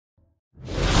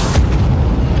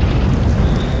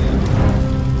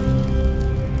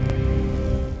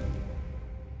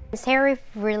Prince Harry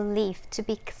relieved to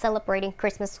be celebrating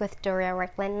Christmas with Doria,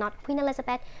 not Queen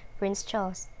Elizabeth, Prince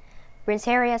Charles. Prince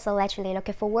Harry is allegedly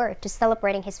looking forward to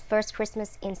celebrating his first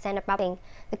Christmas in Santa Barbara.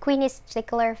 The Queen is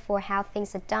particular for how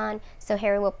things are done, so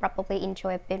Harry will probably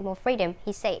enjoy a bit more freedom,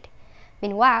 he said.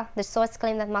 Meanwhile, the source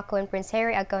claimed that Markle and Prince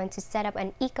Harry are going to set up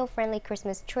an eco-friendly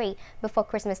Christmas tree before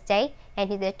Christmas Day, and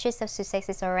the Duchess of Sussex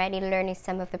is already learning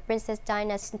some of the Princess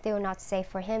Diana's still not safe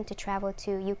for him to travel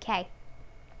to UK.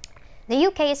 The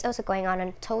UK is also going on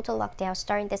a total lockdown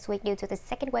starting this week due to the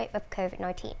second wave of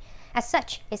COVID-19. As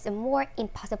such, it's more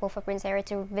impossible for Prince Harry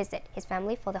to visit his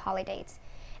family for the holidays.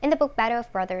 In the book Battle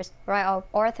of Brothers, Royal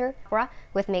Arthur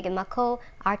with Meghan Markle,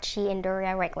 Archie and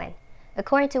Doria Ragland.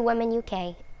 According to Women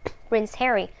UK, Prince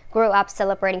Harry grew up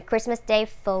celebrating Christmas Day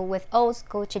filled with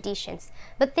old-school traditions,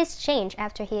 but this changed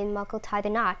after he and Markle tied the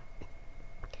knot.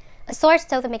 A source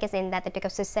told the magazine that the Duke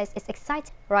of Sussex is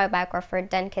excited. Royal biographer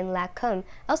Duncan Lacombe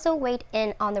also weighed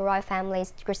in on the royal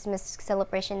family's Christmas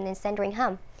celebration in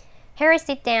Sandringham. Harry's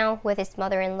sit down with his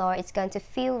mother-in-law is going to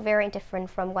feel very different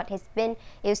from what he's been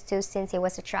used to since he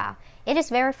was a child. It is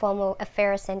very formal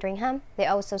affair at Sandringham. They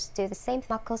also do the same.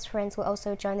 Markle's friends will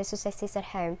also join the Sussexes at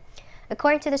home.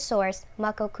 According to the source,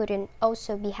 Markle couldn't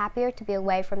also be happier to be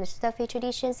away from the stuffy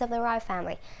traditions of the royal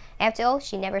family. After all,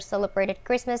 she never celebrated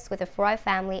Christmas with the royal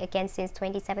family again since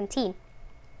 2017.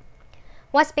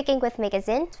 While speaking with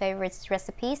magazine, favorites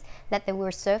recipes that they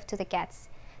were served to the guests.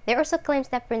 There also claims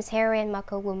that Prince Harry and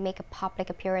Markle will make a public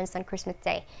appearance on Christmas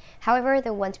Day. However, they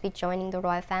want to be joining the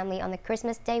royal family on the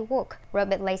Christmas Day walk.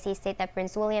 Robert Lacey said that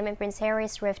Prince William and Prince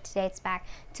Harry's rift dates back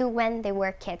to when they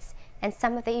were kids, and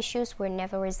some of the issues were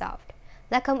never resolved.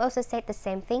 Lacombe also said the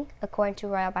same thing. According to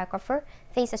royal biographer,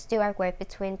 things are still at work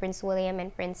between Prince William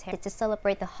and Prince Harry to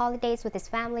celebrate the holidays with his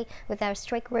family without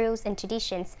strict rules and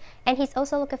traditions, and he's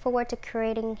also looking forward to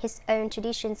creating his own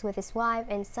traditions with his wife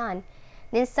and son.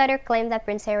 The insider claimed that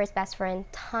Prince Harry's best friend,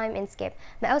 Time and Skip,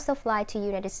 may also fly to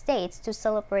United States to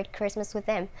celebrate Christmas with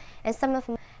them, and some of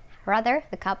them, rather,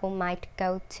 the couple might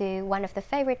go to one of the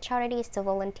favorite charities to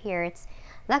volunteer.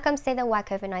 Lacombe said that while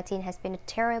COVID-19 has been a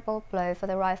terrible blow for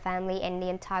the royal family and the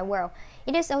entire world,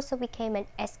 it has also become an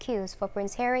excuse for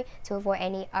Prince Harry to avoid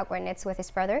any awkwardness with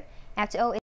his brother. After all,